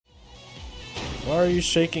Why are you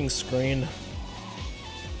shaking screen?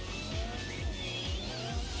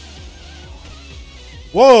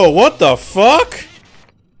 Whoa, what the fuck?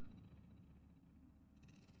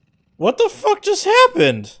 What the fuck just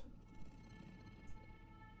happened?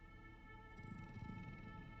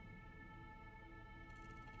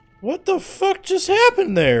 What the fuck just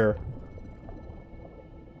happened there?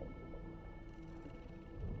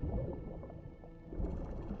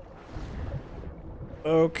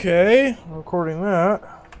 Okay, recording that.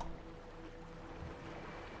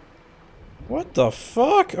 What the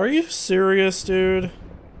fuck? Are you serious, dude?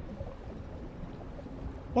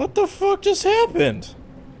 What the fuck just happened?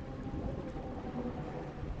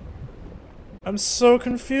 I'm so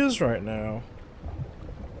confused right now.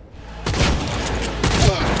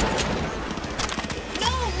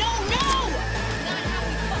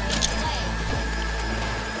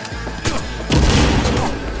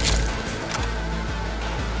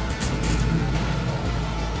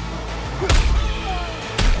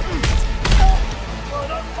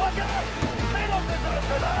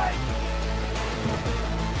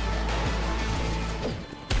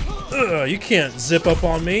 You can't zip up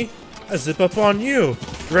on me. I zip up on you.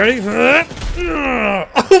 Ready? Oh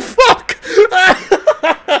fuck!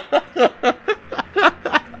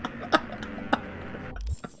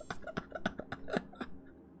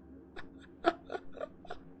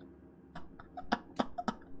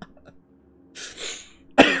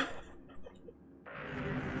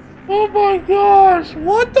 Oh my gosh!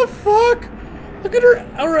 What the fuck? Look at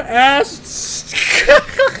her ass.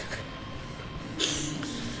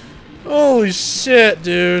 Holy shit,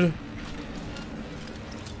 dude.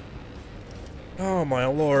 Oh my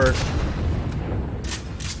lord.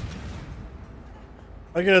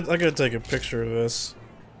 I gotta take a picture of this.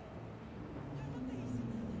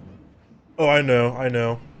 Oh, I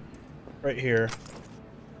know. Right here.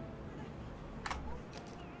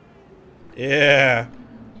 Yeah.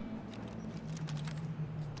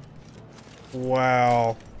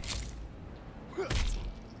 Wow.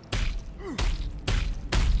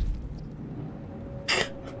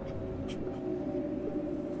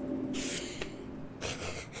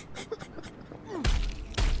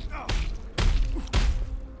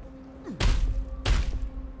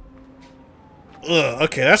 Ugh,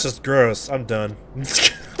 okay, that's just gross. I'm done.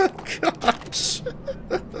 Gosh.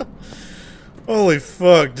 Holy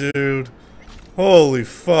fuck, dude. Holy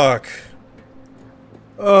fuck.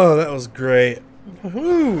 Oh, that was great.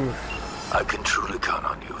 Woo. I can truly count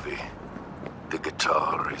on you, V. The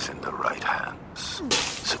guitar is in the right hands.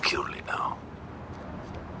 Securely now.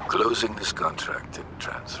 Closing this contract and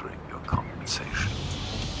transferring your compensation.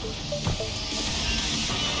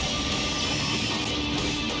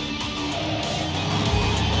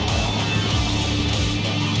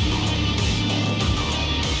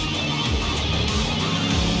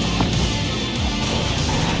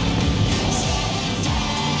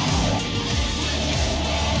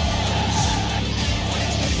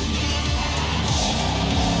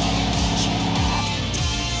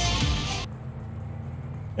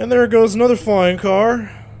 And there goes another flying car.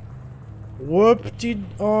 Whoop-de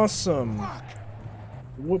awesome.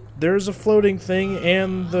 Whoop, there's a floating thing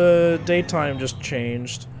and the daytime just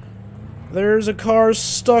changed. There's a car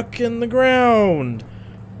stuck in the ground.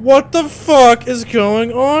 What the fuck is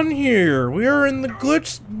going on here? We are in the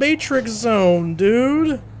glitch matrix zone,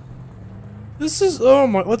 dude. This is, oh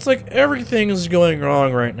my, it's like everything is going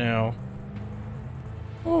wrong right now.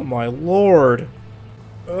 Oh my lord.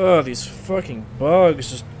 Ugh, these fucking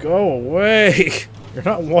bugs, just go away. You're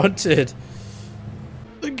not wanted.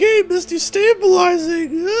 The game is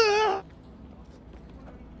destabilizing. Ugh.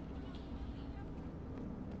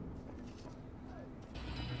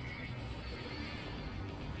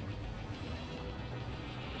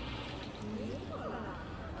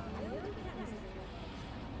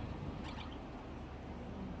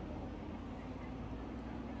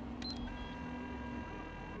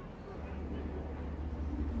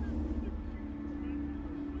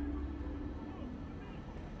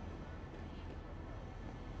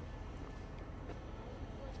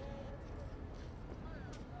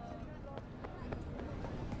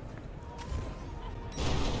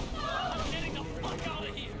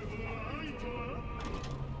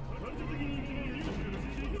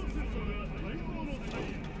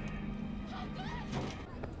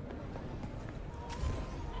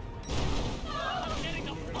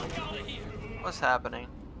 What's happening?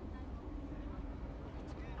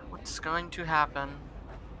 What's going to happen?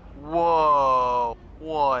 Whoa!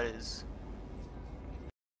 What is...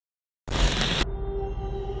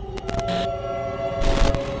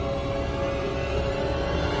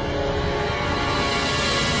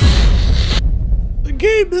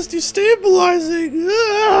 me! Misty's stabilizing!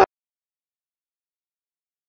 Ah!